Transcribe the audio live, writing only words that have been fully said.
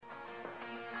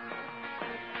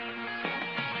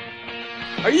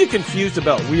Are you confused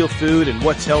about real food and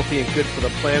what's healthy and good for the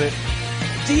planet?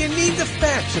 Do you need the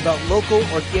facts about local,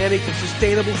 organic, and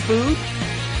sustainable food?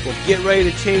 Well, get ready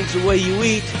to change the way you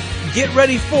eat. Get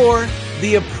ready for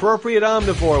The Appropriate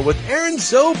Omnivore with Aaron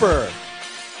Zober.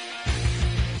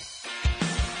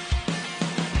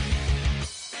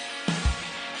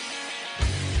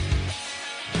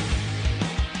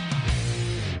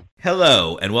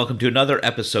 Hello, and welcome to another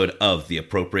episode of The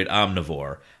Appropriate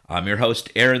Omnivore. I'm your host,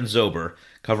 Aaron Zober,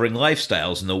 covering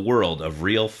lifestyles in the world of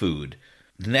real food.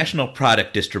 The National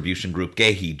Product Distribution Group,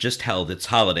 KeHE, just held its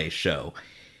holiday show.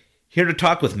 Here to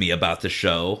talk with me about the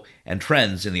show and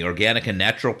trends in the organic and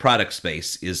natural product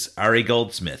space is Ari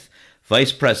Goldsmith,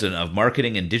 Vice President of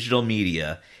Marketing and Digital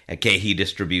Media at KeHE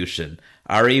Distribution.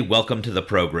 Ari, welcome to the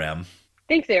program.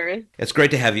 Thanks, Aaron. It's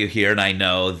great to have you here, and I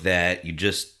know that you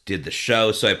just did the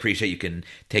show, so I appreciate you can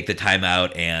take the time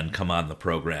out and come on the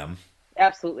program.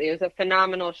 Absolutely. It was a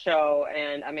phenomenal show,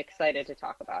 and I'm excited to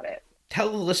talk about it. Tell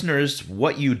the listeners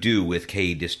what you do with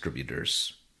KeHE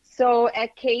Distributors. So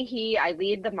at KeHE, I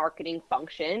lead the marketing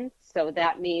function. So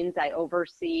that means I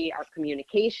oversee our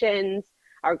communications,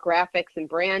 our graphics and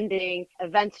branding,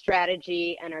 event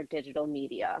strategy, and our digital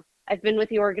media. I've been with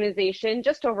the organization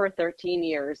just over 13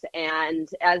 years, and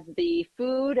as the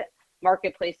food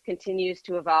marketplace continues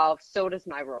to evolve, so does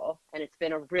my role, and it's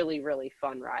been a really, really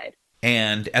fun ride.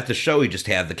 And at the show we just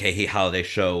had, the KeHE Holiday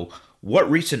Show, what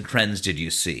recent trends did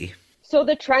you see? So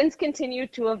the trends continue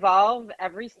to evolve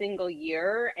every single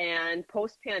year, and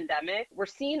post-pandemic, we're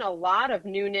seeing a lot of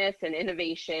newness and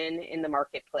innovation in the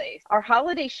marketplace. Our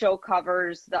holiday show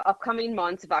covers the upcoming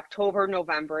months of October,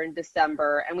 November, and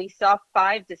December, and we saw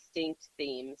 5 distinct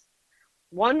themes.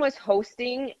 One was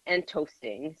hosting and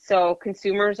toasting. So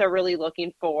consumers are really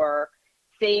looking for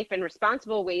safe and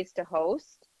responsible ways to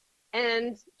host,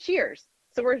 and cheers.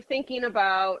 So we're thinking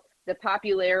about the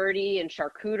popularity in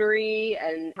charcuterie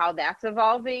and how that's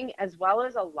evolving, as well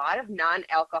as a lot of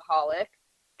non-alcoholic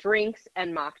drinks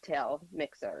and mocktail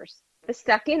mixers. The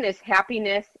second is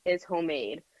happiness is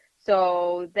homemade.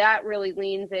 So that really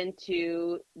leans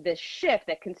into the shift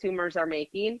that consumers are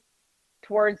making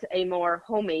towards a more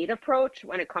homemade approach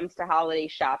when it comes to holiday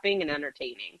shopping and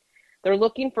entertaining. They're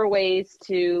looking for ways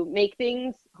to make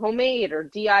things homemade or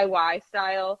DIY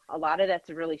style. A lot of that's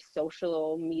really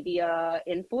social media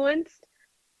influenced.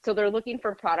 So they're looking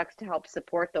for products to help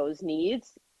support those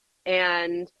needs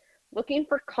and looking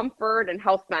for comfort and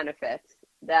health benefits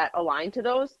that align to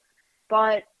those.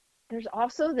 But there's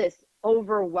also this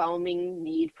overwhelming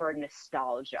need for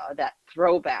nostalgia, that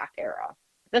throwback era.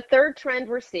 The third trend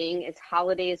we're seeing is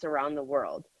holidays around the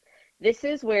world. This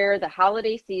is where the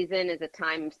holiday season is a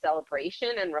time of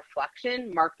celebration and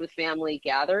reflection marked with family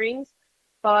gatherings.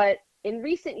 But in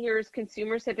recent years,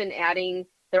 consumers have been adding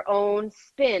their own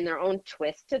spin, their own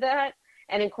twist to that,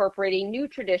 and incorporating new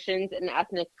traditions and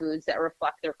ethnic foods that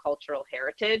reflect their cultural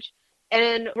heritage.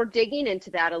 And we're digging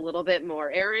into that a little bit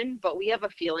more, Aaron, but we have a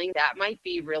feeling that might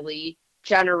be really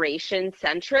generation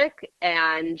centric,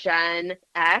 and Gen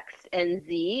X and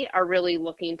Z are really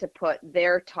looking to put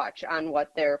their touch on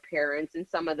what their parents and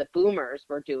some of the boomers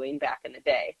were doing back in the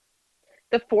day.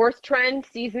 The fourth trend,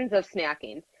 seasons of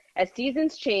snacking. As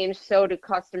seasons change, so do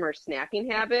customers'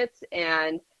 snacking habits,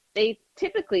 and they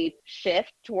typically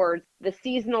shift towards the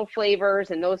seasonal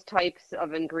flavors and those types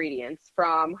of ingredients.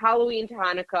 From Halloween to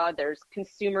Hanukkah, there's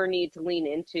consumer need to lean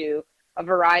into a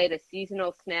variety of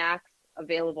seasonal snacks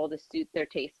available to suit their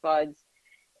taste buds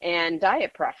and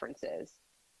diet preferences.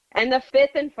 And the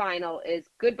fifth and final is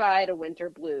goodbye to winter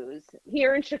blues.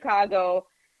 Here in Chicago,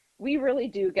 we really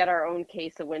do get our own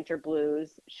case of winter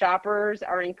blues. Shoppers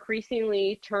are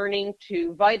increasingly turning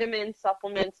to vitamins,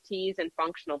 supplements, teas, and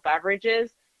functional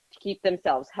beverages to keep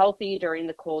themselves healthy during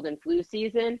the cold and flu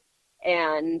season.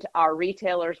 And our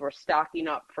retailers were stocking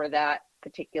up for that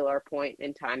particular point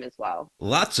in time as well.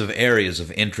 Lots of areas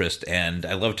of interest, and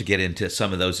I love to get into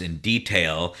some of those in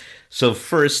detail. So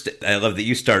first, I love that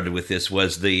you started with this,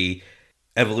 was the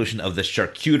evolution of the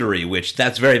charcuterie, which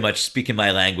that's very much speaking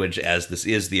my language, as this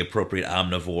is the appropriate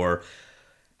omnivore.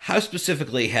 How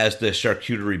specifically has the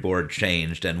charcuterie board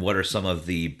changed, and what are some of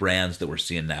the brands that we're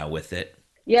seeing now with it?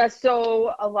 Yeah,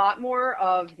 so a lot more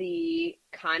of the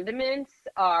condiments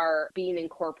are being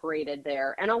incorporated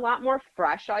there, and a lot more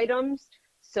fresh items.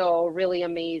 So really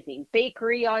amazing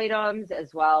bakery items,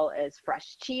 as well as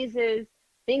fresh cheeses,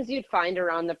 things you'd find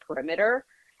around the perimeter.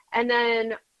 And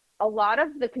then a lot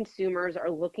of the consumers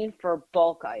are looking for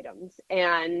bulk items,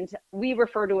 and we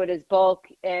refer to it as bulk.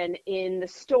 And in the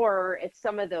store, it's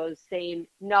some of those same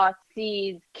nuts,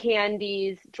 seeds,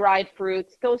 candies, dried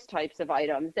fruits, those types of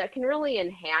items that can really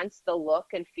enhance the look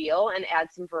and feel and add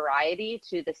some variety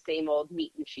to the same old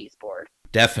meat and cheese board.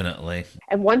 Definitely.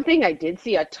 And one thing I did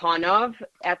see a ton of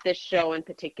at this show in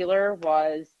particular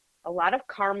was a lot of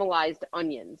caramelized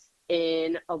onions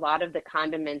in a lot of the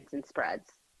condiments and spreads.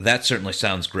 That certainly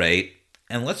sounds great.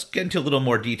 And let's get into a little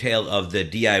more detail of the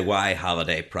DIY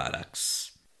holiday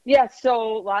products. Yeah,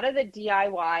 so a lot of the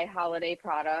DIY holiday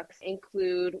products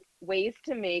include ways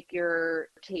to make your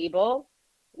table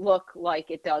look like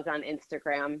it does on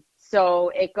Instagram. So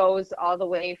it goes all the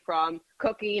way from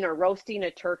cooking or roasting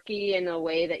a turkey in a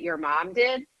way that your mom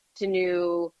did to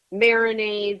new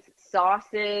marinades,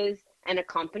 sauces, and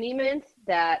accompaniments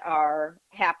that are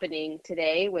happening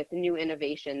today with new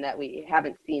innovation that we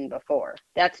haven't seen before.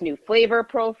 That's new flavor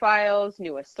profiles,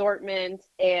 new assortments,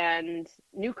 and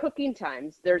new cooking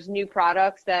times. There's new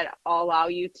products that allow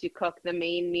you to cook the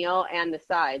main meal and the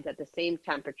sides at the same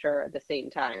temperature at the same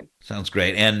time. Sounds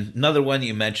great. And another one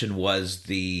you mentioned was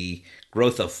the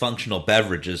growth of functional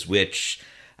beverages, which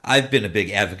I've been a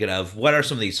big advocate of. What are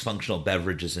some of these functional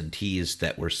beverages and teas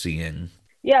that we're seeing?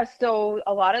 Yeah, so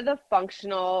a lot of the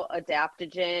functional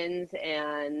adaptogens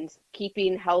and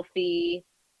keeping healthy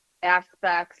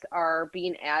aspects are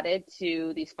being added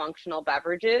to these functional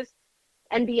beverages.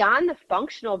 And beyond the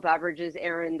functional beverages,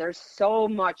 Aaron, there's so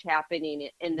much happening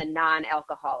in the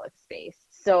non-alcoholic space.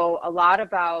 So a lot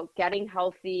about getting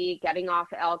healthy, getting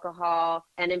off alcohol,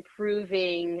 and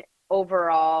improving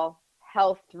overall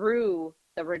health through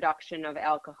the reduction of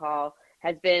alcohol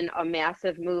has been a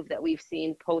massive move that we've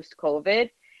seen post-COVID,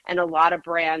 and a lot of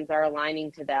brands are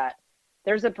aligning to that.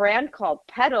 There's a brand called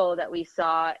Petal that we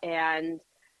saw, and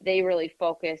they really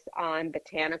focus on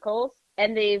botanicals,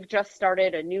 and they've just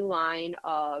started a new line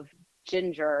of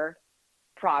ginger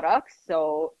products.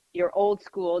 So your old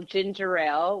school ginger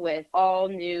ale with all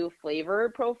new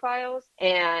flavor profiles,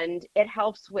 and it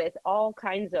helps with all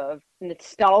kinds of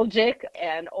nostalgic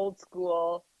and old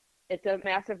school. It's a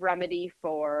massive remedy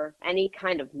for any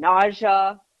kind of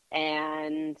nausea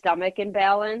and stomach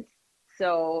imbalance.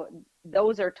 So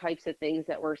those are types of things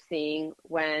that we're seeing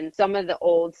when some of the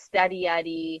old steady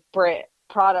Eddie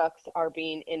products are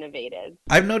being innovated.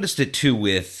 I've noticed it too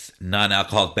with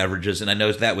non-alcoholic beverages, and I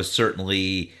know that was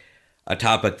certainly a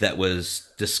topic that was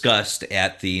discussed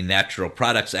at the Natural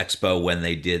Products Expo when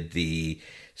they did the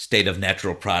State of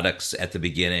Natural Products at the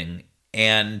beginning.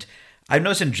 And I've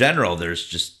noticed in general there's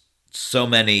just so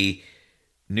many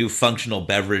new functional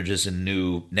beverages and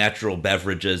new natural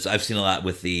beverages. I've seen a lot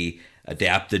with the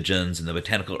adaptogens and the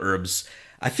botanical herbs.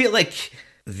 I feel like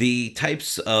the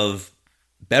types of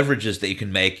beverages that you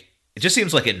can make, it just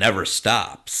seems like it never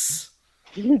stops.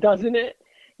 Doesn't it?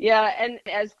 Yeah, and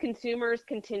as consumers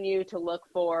continue to look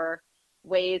for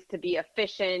ways to be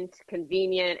efficient,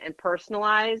 convenient, and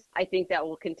personalized, I think that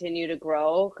will continue to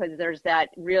grow because there's that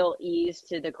real ease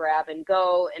to the grab and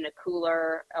go in a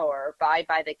cooler or buy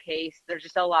by the case. There's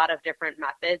just a lot of different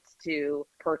methods to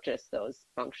purchase those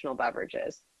functional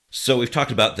beverages. So we've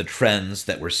talked about the trends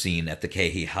that were seen at the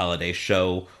KeHE Holiday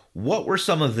Show. What were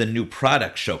some of the new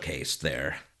products showcased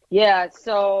there? Yeah,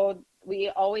 so we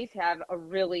always have a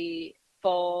really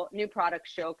full new product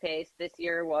showcase. This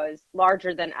year was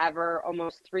larger than ever,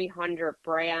 almost 300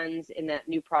 brands in that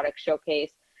new product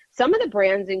showcase. Some of the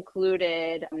brands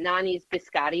included Nani's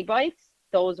Biscotti Bites.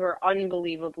 Those were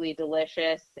unbelievably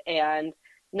delicious and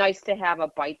nice to have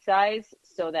a bite size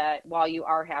so that while you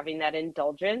are having that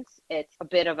indulgence, it's a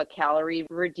bit of a calorie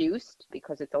reduced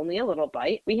because it's only a little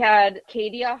bite. We had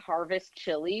Cadia Harvest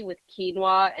Chili with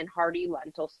quinoa and hearty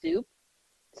lentil soup.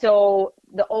 So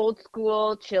the old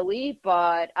school chili,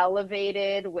 but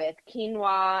elevated with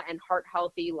quinoa and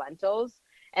heart-healthy lentils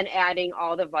and adding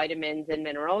all the vitamins and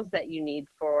minerals that you need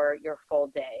for your full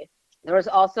day. There was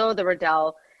also the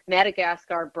Riddell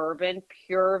Madagascar Bourbon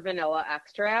Pure Vanilla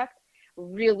Extract,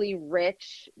 really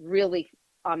rich, really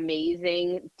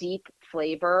amazing, deep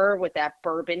flavor with that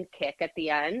bourbon kick at the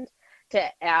end to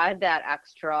add that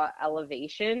extra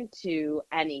elevation to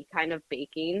any kind of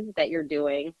baking that you're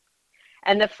doing.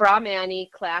 And the Fra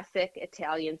Manni classic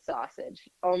Italian sausage.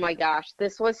 Oh my gosh,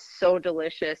 this was so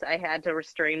delicious. I had to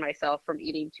restrain myself from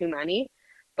eating too many,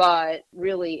 but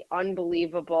really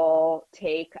unbelievable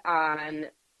take on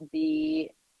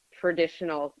the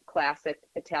traditional classic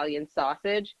Italian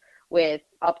sausage with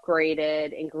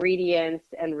upgraded ingredients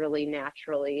and really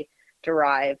naturally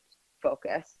derived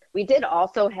focus. We did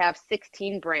also have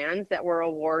 16 brands that were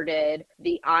awarded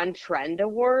the On Trend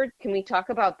Award. Can we talk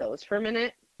about those for a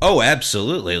minute? Oh,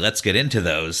 absolutely. Let's get into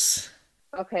those.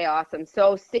 Okay, awesome.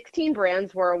 So 16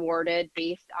 brands were awarded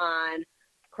based on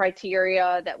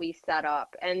criteria that we set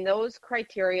up. And those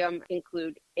criteria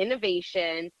include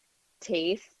innovation,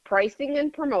 taste, pricing,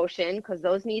 and promotion, because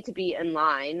those need to be in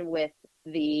line with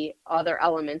the other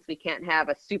elements. We can't have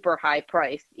a super high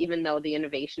price, even though the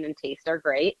innovation and taste are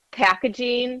great.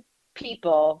 Packaging,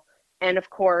 people, and of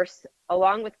course,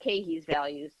 along with KeHE's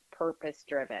values, purpose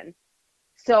driven.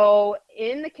 So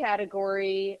in the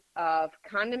category of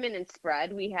condiment and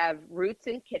spread, we have Roots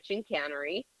and Kitchen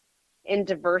Cannery. In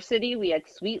diversity, we had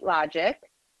Sweet Logic.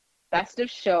 Best of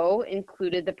show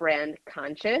included the brand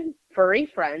Concha. Furry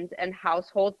Friends and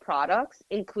household products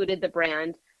included the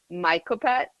brand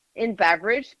Mycopet. In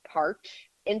beverage, Parch.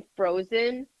 In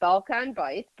frozen, Balkan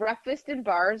Bites. Breakfast and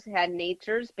bars had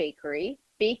Nature's Bakery.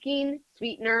 Baking,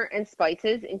 sweetener, and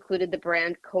spices included the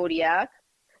brand Kodiak.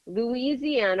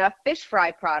 Louisiana fish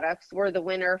fry products were the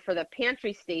winner for the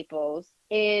pantry staples.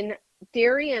 In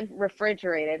dairy and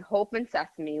refrigerated, Hope and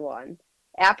Sesame won.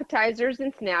 Appetizers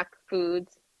and snack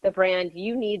foods, the brand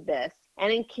You Need This.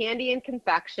 And in candy and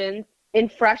confections, in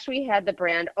fresh we had the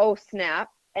brand Oh Snap.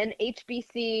 And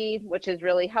HBC, which is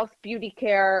really health, beauty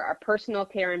care, our personal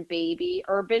care and baby,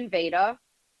 Urban Veda.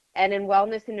 And in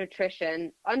wellness and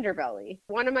nutrition, Underbelly.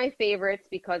 One of my favorites,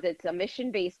 because it's a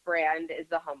mission-based brand, is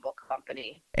the Humble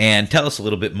Company. And tell us a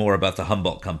little bit more about the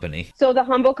Humboldt Company. So the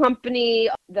Humble Company,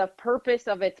 the purpose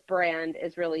of its brand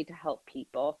is really to help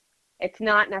people. It's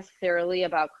not necessarily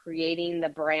about creating the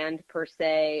brand per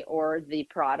se or the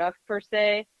product per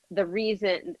se. The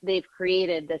reason they've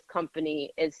created this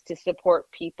company is to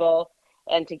support people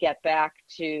and to get back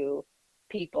to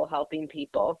people helping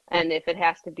people. And if it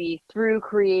has to be through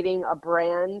creating a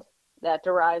brand that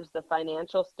derives the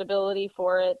financial stability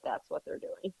for it, that's what they're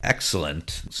doing.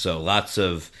 Excellent. So lots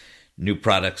of new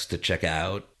products to check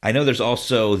out. I know there's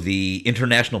also the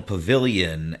International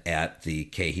Pavilion at the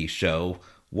KeHE show.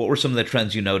 What were some of the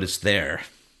trends you noticed there?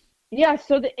 Yeah,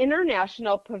 so the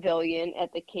International Pavilion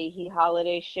at the KeHE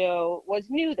Holiday Show was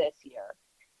new this year.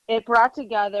 It brought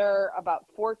together about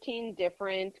 14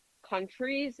 different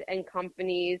countries and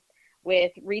companies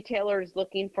with retailers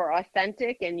looking for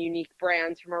authentic and unique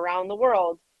brands from around the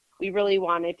world. We really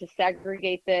wanted to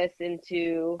segregate this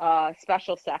into a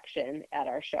special section at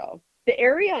our show. The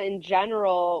area in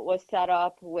general was set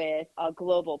up with a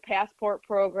global passport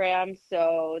program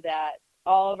so that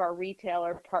all of our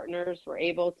retailer partners were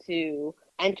able to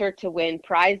enter to win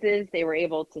prizes. They were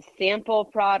able to sample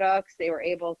products. They were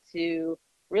able to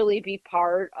really be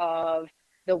part of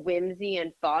the whimsy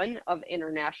and fun of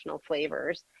international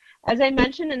flavors. As I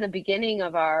mentioned in the beginning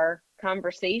of our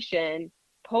conversation,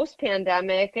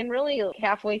 post-pandemic and really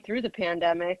halfway through the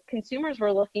pandemic, consumers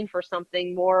were looking for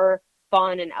something more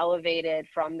fun and elevated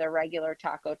from their regular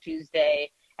Taco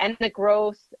Tuesday, and the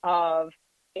growth of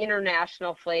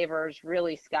international flavors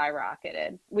really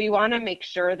skyrocketed. We want to make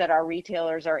sure that our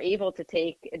retailers are able to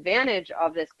take advantage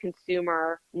of this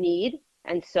consumer need.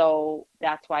 And so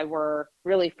that's why we're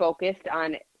really focused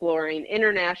on exploring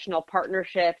international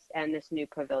partnerships and this new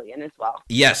pavilion as well.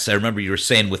 Yes, I remember you were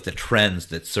saying with the trends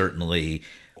that certainly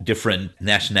different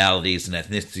nationalities and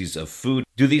ethnicities of food.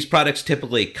 Do these products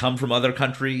typically come from other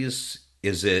countries?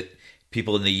 Is it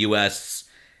people in the U.S.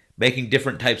 making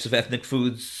different types of ethnic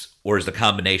foods, or is it a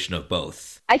combination of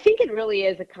both? I think it really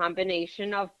is a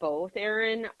combination of both,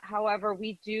 Aaron. However,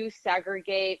 we do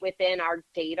segregate within our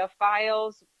data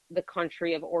files the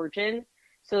country of origin,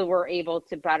 so we're able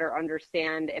to better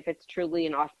understand if it's truly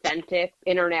an authentic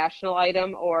international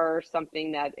item or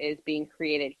something that is being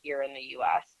created here in the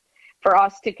U.S. For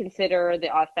us to consider the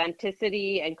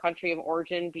authenticity and country of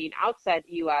origin being outside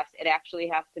the U.S., it actually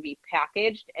has to be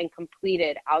packaged and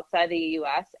completed outside the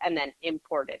U.S. and then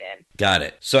imported in. Got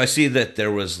it. So I see that there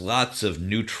was lots of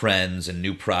new trends and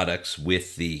new products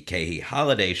with the KeHE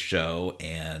Holiday Show,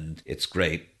 and it's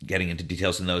great getting into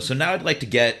details on those. So now I'd like to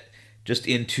get just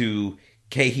into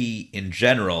KeHE in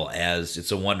general, as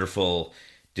it's a wonderful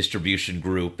distribution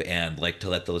group and like to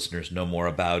let the listeners know more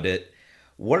about it.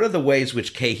 What are the ways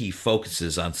which KeHE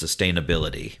focuses on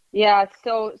sustainability? Yeah,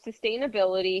 so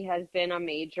sustainability has been a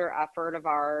major effort of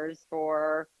ours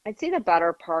for, I'd say, the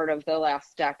better part of the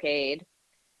last decade.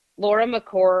 Laura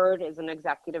McCord is an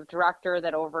executive director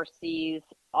that oversees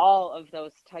all of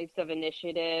those types of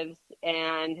initiatives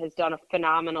and has done a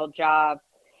phenomenal job.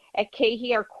 At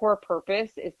KeHE, our core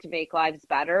purpose is to make lives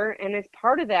better, and as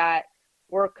part of that,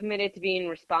 we're committed to being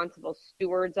responsible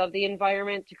stewards of the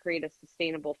environment to create a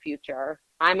sustainable future.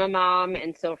 I'm a mom,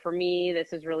 and so for me,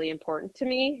 this is really important to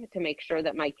me to make sure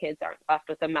that my kids aren't left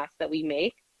with the mess that we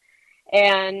make.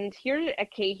 And here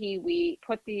at KeHE, we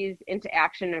put these into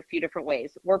action in a few different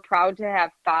ways. We're proud to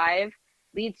have 5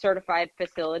 LEED certified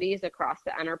facilities across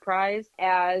the enterprise.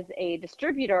 As a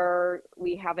distributor,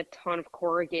 we have a ton of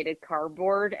corrugated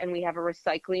cardboard, and we have a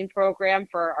recycling program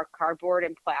for our cardboard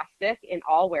and plastic in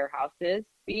all warehouses.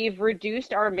 We've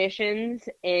reduced our emissions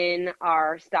in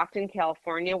our Stockton,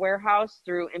 California warehouse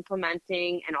through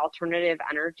implementing an alternative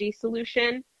energy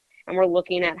solution, and we're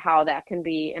looking at how that can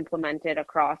be implemented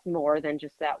across more than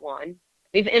just that one.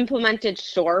 We've implemented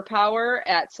shore power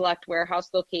at select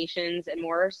warehouse locations and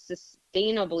more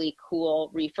sustainably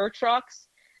cool reefer trucks.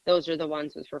 Those are the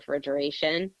ones with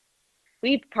refrigeration.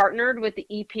 We've partnered with the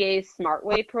EPA's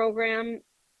SmartWay program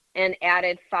and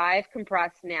added 5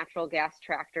 compressed natural gas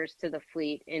tractors to the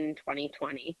fleet in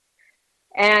 2020.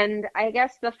 And I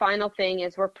guess the final thing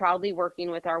is we're proudly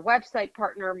working with our website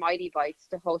partner, Mighty Bites,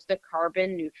 to host a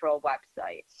carbon neutral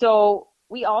website. So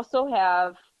we also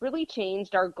have really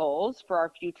changed our goals for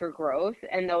our future growth,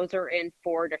 and those are in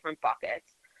 4 different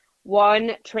buckets.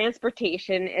 1,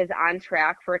 transportation is on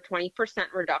track for a 20%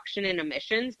 reduction in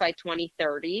emissions by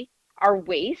 2030. Our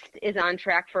waste is on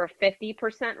track for a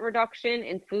 50% reduction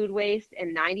in food waste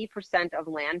and 90% of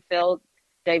landfill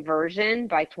diversion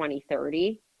by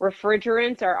 2030.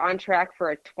 Refrigerants are on track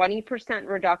for a 20%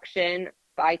 reduction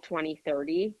by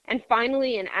 2030. And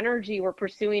finally, in energy, we're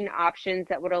pursuing options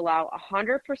that would allow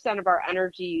 100% of our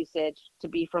energy usage to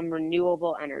be from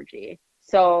renewable energy.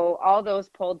 So all those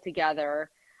pulled together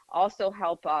also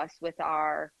help us with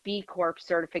our B Corp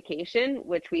certification,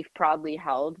 which we've proudly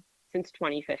held since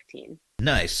 2015.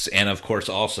 Nice. And of course,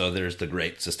 also there's the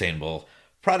great sustainable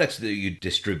products that you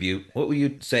distribute. What would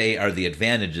you say are the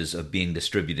advantages of being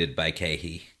distributed by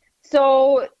KeHE?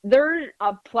 So there's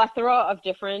a plethora of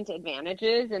different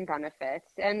advantages and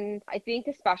benefits. And I think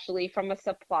especially from a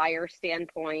supplier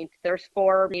standpoint, there's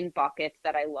 4 main buckets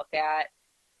that I look at.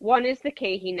 One is the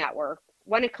KeHE network.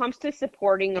 When it comes to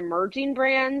supporting emerging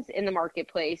brands in the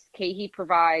marketplace, KeHE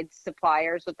provides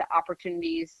suppliers with the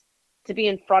opportunities to be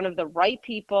in front of the right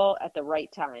people at the right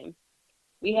time.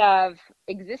 We have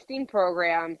existing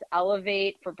programs,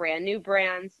 Elevate for brand new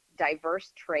brands,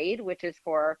 Diverse Trade, which is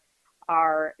for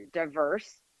our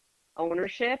diverse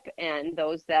ownership and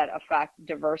those that affect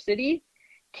diversity,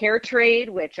 Care Trade,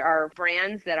 which are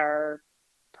brands that are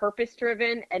purpose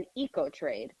driven, and Eco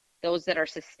Trade, those that are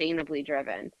sustainably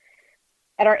driven.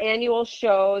 At our annual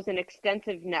shows and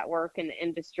extensive network in the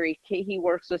industry, KeHE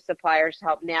works with suppliers to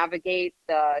help navigate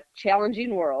the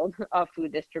challenging world of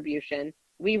food distribution.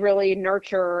 We really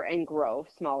nurture and grow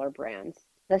smaller brands.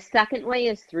 The second way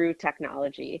is through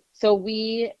technology. So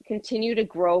we continue to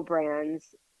grow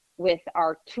brands with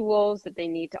our tools that they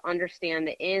need to understand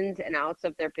the ins and outs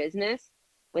of their business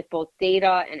with both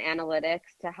data and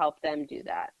analytics to help them do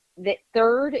that. The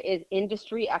third is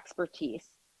industry expertise.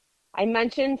 I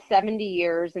mentioned 70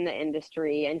 years in the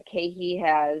industry, and KeHE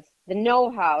has the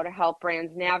know-how to help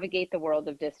brands navigate the world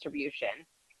of distribution.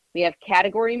 We have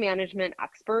category management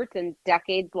experts and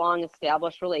decades-long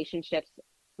established relationships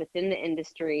within the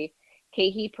industry.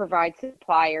 KeHE provides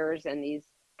suppliers and these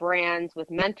brands with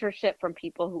mentorship from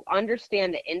people who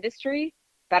understand the industry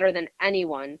better than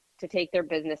anyone to take their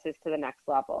businesses to the next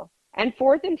level. And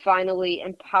fourth and finally,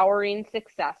 empowering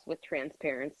success with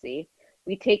transparency.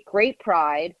 We take great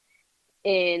pride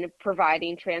in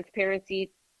providing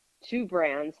transparency to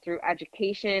brands through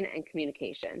education and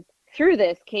communication. Through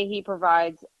this, KeHE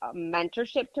provides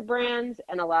mentorship to brands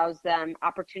and allows them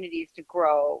opportunities to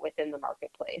grow within the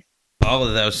marketplace. All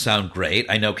of those sound great.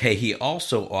 I know KeHE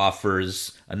also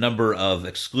offers a number of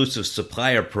exclusive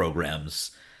supplier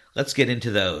programs. Let's get into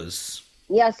those.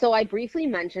 Yeah, so I briefly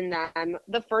mentioned them.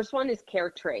 The first one is Care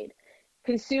Trade.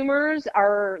 Consumers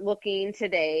are looking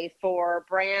today for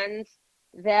brands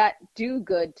that do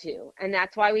good too, and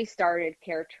that's why we started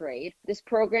Care Trade. This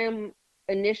program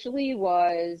initially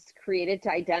was created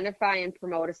to identify and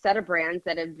promote a set of brands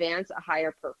that advance a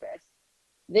higher purpose.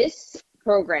 This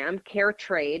program, Care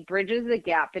Trade, bridges the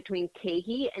gap between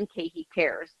KeHE and KeHE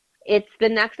Cares. It's the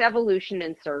next evolution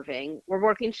in serving. We're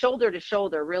working shoulder to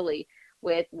shoulder, really,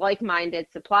 with like-minded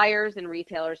suppliers and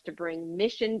retailers to bring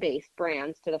mission-based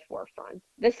brands to the forefront.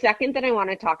 The second that I want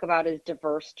to talk about is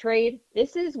Diverse Trade.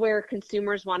 This is where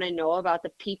consumers want to know about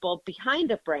the people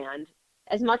behind a brand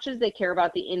as much as they care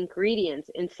about the ingredients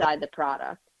inside the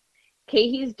product.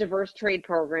 KeHE's Diverse Trade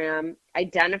program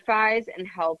identifies and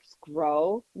helps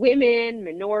grow women,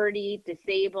 minority,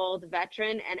 disabled,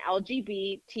 veteran, and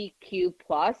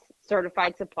LGBTQ+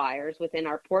 certified suppliers within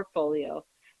our portfolio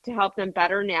to help them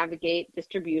better navigate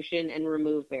distribution and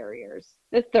remove barriers.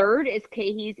 The third is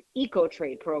KeHE's Eco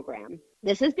Trade program.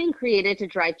 This has been created to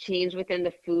drive change within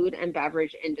the food and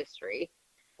beverage industry.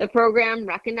 The program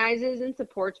recognizes and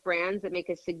supports brands that make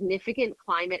a significant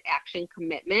climate action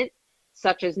commitment,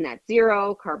 such as net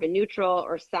zero, carbon neutral,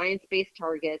 or science-based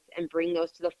targets, and bring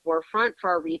those to the forefront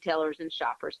for our retailers and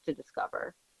shoppers to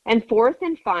discover. And fourth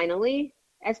and finally,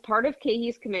 as part of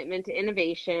KeHE's commitment to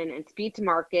innovation and speed to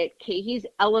market, KeHE's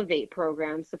Elevate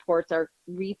program supports our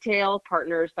retail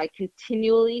partners by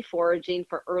continually foraging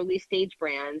for early stage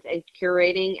brands and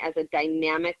curating as a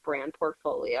dynamic brand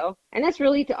portfolio. And that's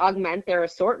really to augment their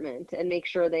assortment and make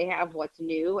sure they have what's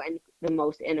new and the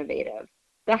most innovative.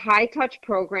 The High Touch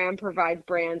program provides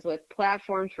brands with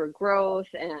platforms for growth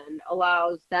and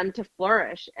allows them to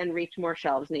flourish and reach more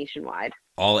shelves nationwide.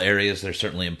 All areas that are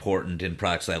certainly important in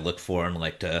products I look for and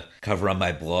like to cover on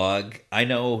my blog. I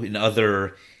know in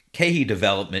other KeHE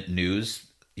development news,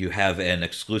 you have an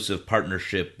exclusive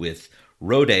partnership with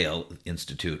Rodale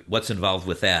Institute. What's involved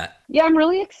with that? Yeah, I'm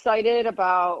really excited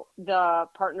about the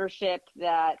partnership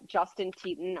that Justin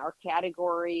Teeton, our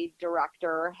category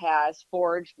director, has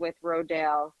forged with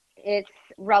Rodale. It's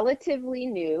relatively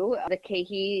new. The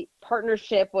KeHE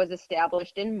partnership was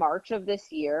established in March of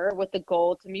this year with the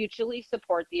goal to mutually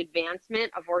support the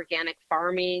advancement of organic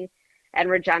farming and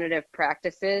regenerative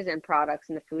practices and products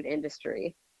in the food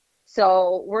industry.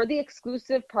 So we're the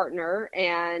exclusive partner,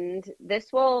 and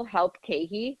this will help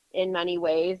KeHE in many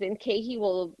ways, and KeHE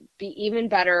will be even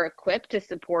better equipped to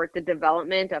support the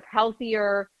development of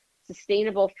healthier,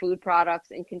 sustainable food products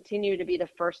and continue to be the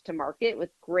first to market with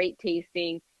great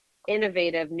tasting,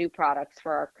 innovative new products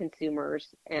for our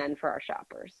consumers and for our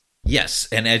shoppers. Yes,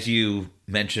 and as you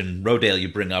mentioned, Rodale,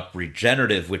 you bring up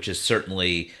regenerative, which is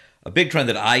certainly a big trend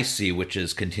that I see, which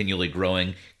is continually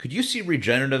growing. Could you see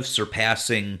regenerative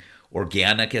surpassing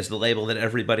organic as the label that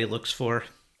everybody looks for?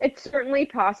 It's certainly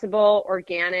possible.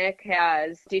 Organic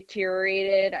has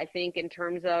deteriorated, I think, in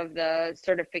terms of the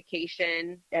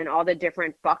certification and all the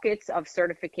different buckets of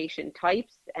certification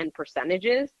types and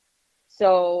percentages.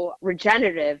 So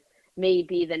regenerative may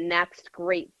be the next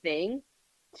great thing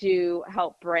to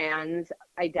help brands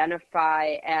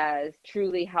identify as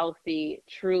truly healthy,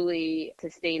 truly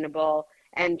sustainable,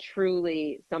 and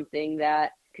truly something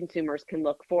that consumers can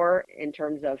look for in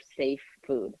terms of safe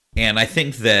food. And I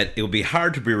think that it would be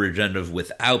hard to be regenerative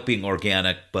without being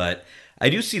organic, but I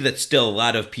do see that still a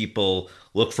lot of people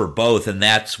look for both, and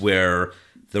that's where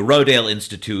the Rodale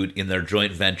Institute, in their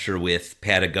joint venture with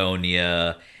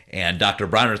Patagonia and Dr.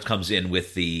 Bronner's, comes in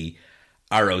with the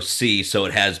ROC, so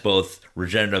it has both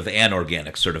regenerative and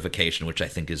organic certification, which I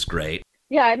think is great.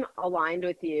 Yeah, I'm aligned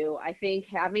with you. I think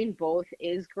having both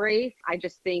is great. I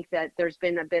just think that there's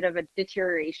been a bit of a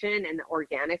deterioration in the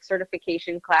organic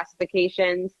certification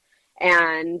classifications,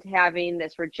 and having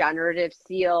this regenerative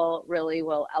seal really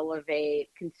will elevate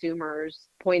consumers'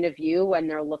 point of view when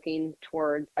they're looking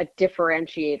towards a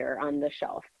differentiator on the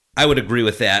shelf. I would agree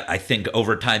with that. I think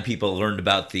over time people learned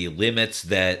about the limits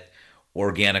that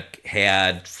organic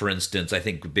had. For instance, I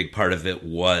think a big part of it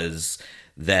was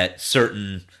that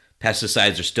certain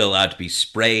pesticides are still allowed to be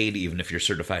sprayed, even if you're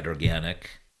certified organic.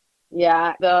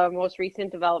 Yeah, the most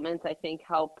recent developments, I think,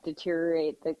 help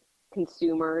deteriorate the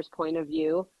consumer's point of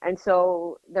view. And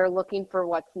so they're looking for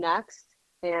what's next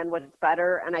and what's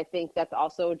better. And I think that's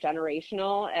also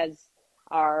generational as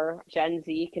our Gen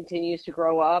Z continues to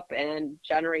grow up and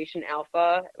Generation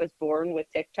Alpha was born with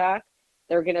TikTok.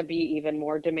 They're going to be even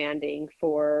more demanding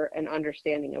for an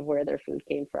understanding of where their food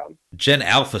came from. Gen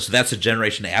Alpha, so that's a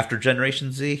generation after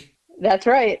Generation Z? That's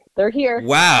right. They're here.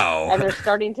 Wow. And they're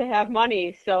starting to have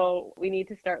money. So we need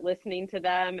to start listening to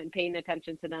them and paying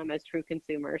attention to them as true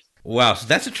consumers. Wow. So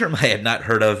that's a term I had not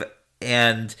heard of.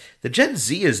 And the Gen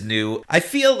Z is new. I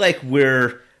feel like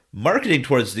we're marketing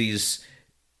towards these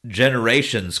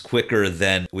generations quicker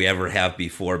than we ever have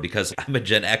before, because I'm a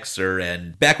Gen Xer,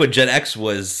 and back when Gen X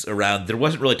was around, there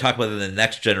wasn't really talk about the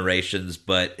next generations,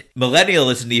 but millennial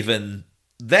isn't even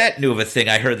that new of a thing.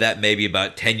 I heard that maybe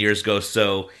about 10 years ago,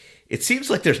 so it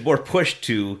seems like there's more push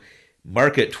to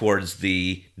market towards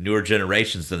the newer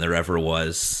generations than there ever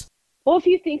was. Well, if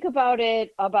you think about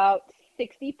it, about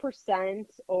 60%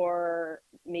 or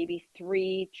maybe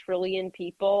 3 trillion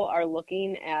people are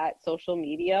looking at social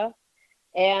media.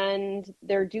 And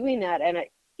they're doing that at an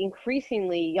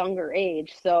increasingly younger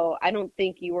age. So I don't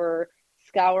think you were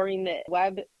scouring the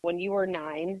web when you were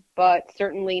 9, but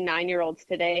certainly 9-year-olds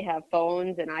today have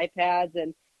phones and iPads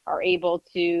and are able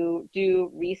to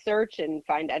do research and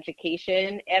find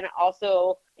education, and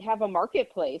also have a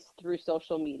marketplace through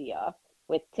social media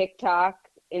with TikTok,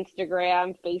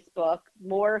 Instagram, Facebook.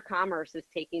 More commerce is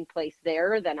taking place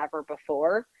there than ever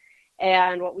before.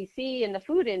 And what we see in the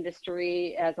food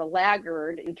industry as a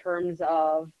laggard in terms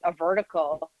of a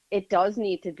vertical, it does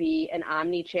need to be an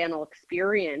omni-channel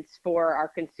experience for our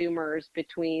consumers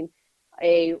between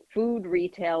a food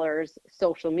retailer's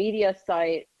social media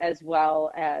site as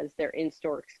well as their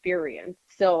in-store experience.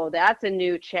 So that's a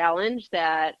new challenge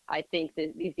that I think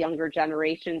that these younger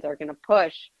generations are going to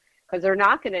push, because they're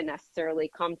not going to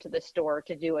necessarily come to the store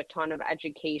to do a ton of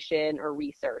education or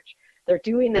research. They're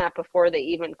doing that before they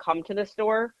even come to the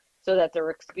store so that their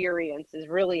experience is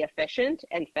really efficient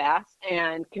and fast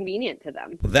and convenient to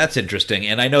them. Well, that's interesting.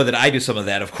 And I know that I do some of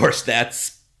that. Of course,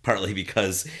 that's partly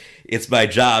because it's my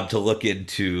job to look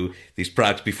into these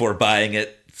products before buying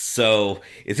it. So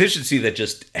it's interesting to see that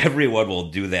just everyone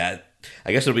will do that.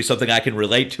 I guess it'll be something I can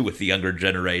relate to with the younger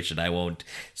generation. I won't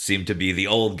seem to be the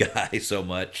old guy so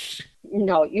much.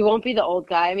 No, you won't be the old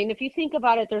guy. I mean, if you think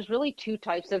about it, there's really two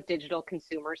types of digital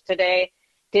consumers today: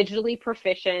 digitally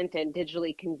proficient and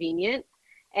digitally convenient.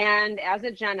 And as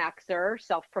a Gen Xer,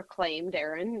 self-proclaimed,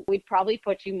 Aaron, we'd probably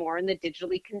put you more in the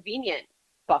digitally convenient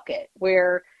bucket,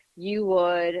 where you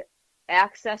would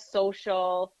access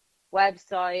social,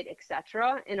 website,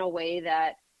 etc., in a way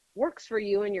that works for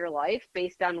you in your life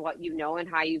based on what you know and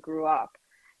how you grew up.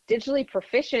 Digitally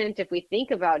proficient, if we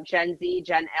think about Gen Z,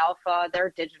 Gen Alpha,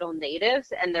 they're digital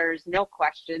natives, and there's no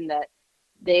question that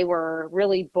they were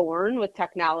really born with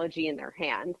technology in their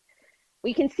hand.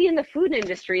 We can see in the food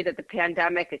industry that the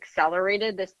pandemic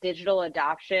accelerated this digital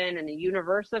adoption and the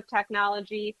universe of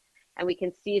technology, and we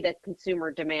can see that consumer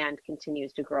demand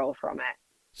continues to grow from it.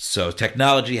 So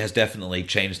technology has definitely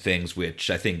changed things, which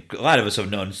I think a lot of us have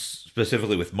known,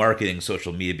 specifically with marketing,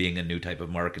 social media being a new type of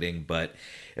marketing, but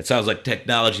it sounds like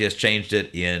technology has changed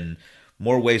it in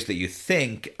more ways that you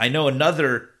think. I know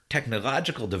another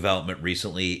technological development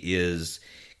recently is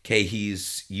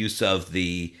KeHE's use of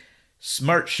the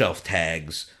smart shelf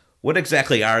tags. What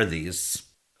exactly are these?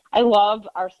 I love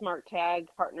our smart tag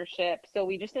partnership. So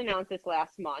we just announced this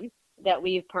last month that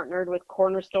we've partnered with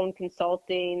Cornerstone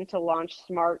Consulting to launch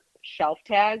smart shelf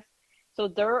tags. So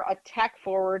they're a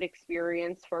tech-forward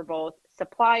experience for both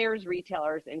suppliers,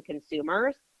 retailers, and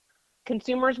consumers.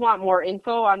 Consumers want more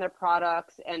info on their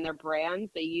products and their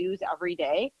brands they use every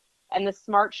day, and the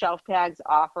smart shelf tags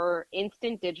offer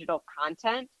instant digital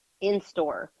content in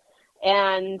store.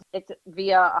 And it's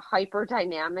via a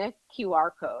hyper-dynamic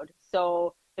QR code.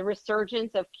 So the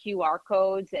resurgence of QR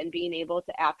codes and being able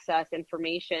to access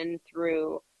information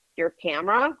through your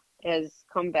camera has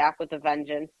come back with a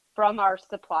vengeance. From our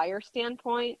supplier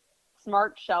standpoint,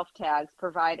 smart shelf tags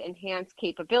provide enhanced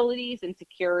capabilities and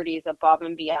securities above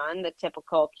and beyond the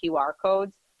typical QR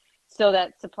codes, so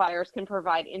that suppliers can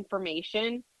provide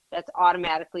information that's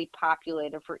automatically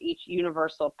populated for each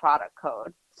universal product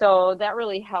code. So that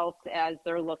really helps as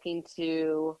they're looking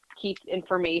to keep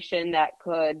information that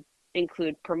could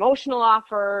include promotional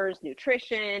offers,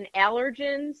 nutrition,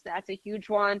 allergens, that's a huge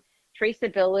one,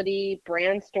 traceability,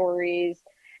 brand stories.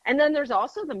 And then there's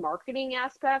also the marketing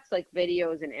aspects like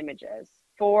videos and images.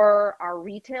 For our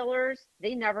retailers,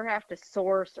 they never have to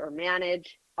source or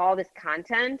manage all this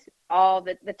content. All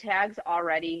the tags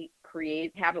already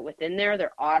have it within there.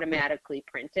 They're automatically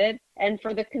printed. And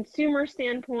for the consumer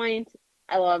standpoint,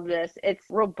 I love this. It's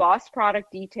robust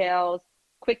product details,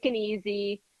 quick and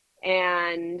easy,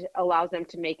 and allows them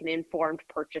to make an informed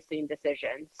purchasing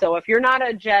decision. So if you're not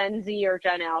a Gen Z or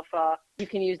Gen Alpha, you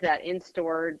can use that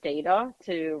in-store data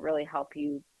to really help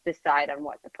you decide on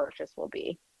what the purchase will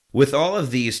be. With all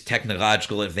of these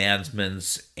technological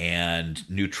advancements and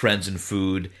new trends in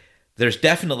food, there's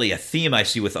definitely a theme I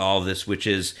see with all of this, which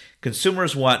is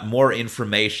consumers want more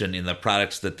information in the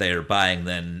products that they are buying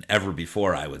than ever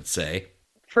before, I would say.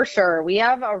 For sure. We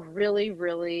have a really,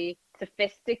 really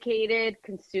sophisticated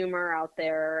consumer out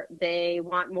there. They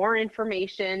want more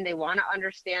information. They want to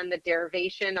understand the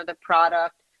derivation of the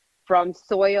product from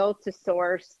soil to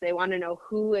source. They want to know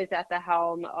who is at the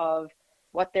helm of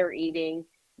what they're eating.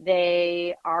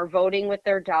 They are voting with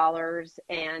their dollars,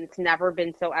 and it's never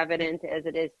been so evident as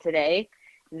it is today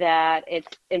that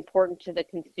it's important to the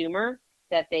consumer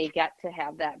that they get to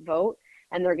have that vote,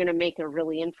 and they're going to make a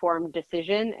really informed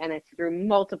decision, and it's through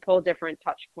multiple different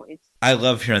touch points. I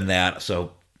love hearing that.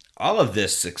 So all of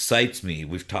this excites me.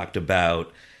 We've talked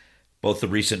about both the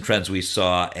recent trends we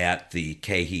saw at the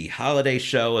KeHE holiday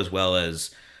show, as well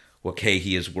as what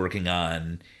KeHE is working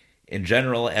on in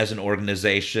general as an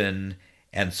organization.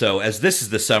 And so as this is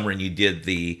the summer and you did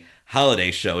the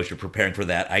holiday show, as you're preparing for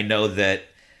that, I know that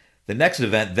the next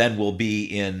event then will be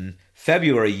in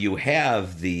February. You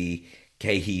have the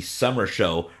KeHE summer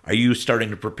show. Are you starting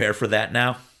to prepare for that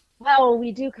now? Well,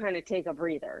 we do kind of take a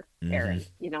breather, Aaron.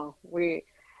 You know,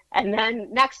 And then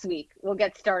next week, we'll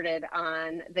get started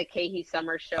on the KeHE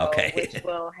Summer Show, Okay. which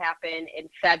will happen in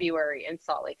February in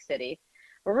Salt Lake City.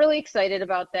 We're really excited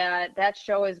about that. That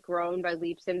show has grown by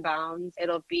leaps and bounds.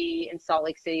 It'll be in Salt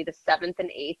Lake City the 7th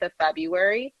and 8th of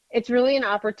February. It's really an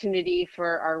opportunity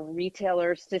for our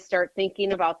retailers to start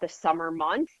thinking about the summer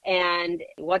months and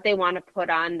what they want to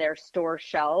put on their store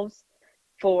shelves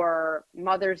for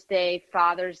Mother's Day,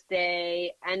 Father's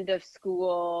Day, end of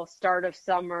school, start of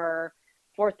summer,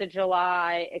 4th of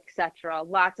July, etc.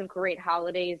 Lots of great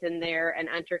holidays in there and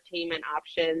entertainment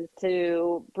options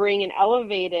to bring an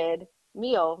elevated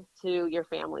meal to your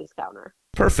family's counter.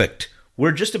 Perfect.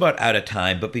 We're just about out of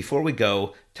time, but before we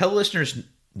go, tell listeners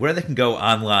where they can go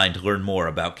online to learn more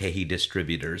about KeHE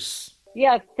distributors.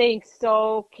 Yeah, thanks.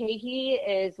 So KeHE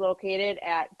is located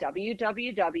at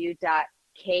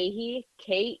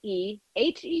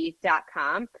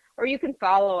www.kehe.com, or you can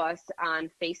follow us on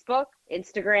Facebook,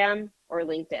 Instagram, or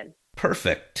LinkedIn.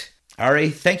 Perfect. Ari,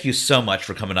 thank you so much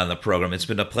for coming on the program. It's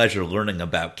been a pleasure learning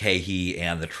about KeHE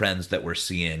and the trends that we're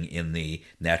seeing in the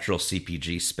natural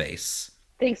CPG space.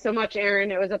 Thanks so much,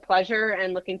 Aaron. It was a pleasure,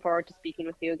 and looking forward to speaking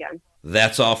with you again.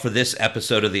 That's all for this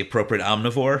episode of The Appropriate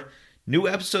Omnivore. New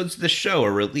episodes of the show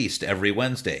are released every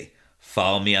Wednesday.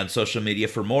 Follow me on social media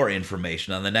for more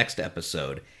information on the next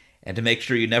episode. And to make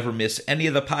sure you never miss any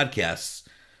of the podcasts,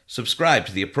 subscribe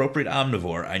to The Appropriate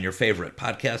Omnivore on your favorite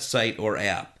podcast site or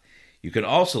app. You can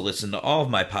also listen to all of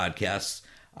my podcasts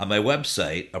on my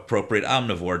website,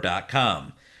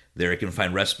 appropriateomnivore.com. There you can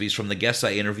find recipes from the guests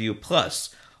I interview,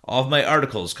 plus all of my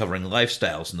articles covering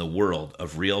lifestyles in the world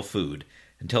of real food.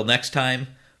 Until next time,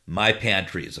 my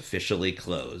pantry is officially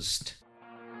closed.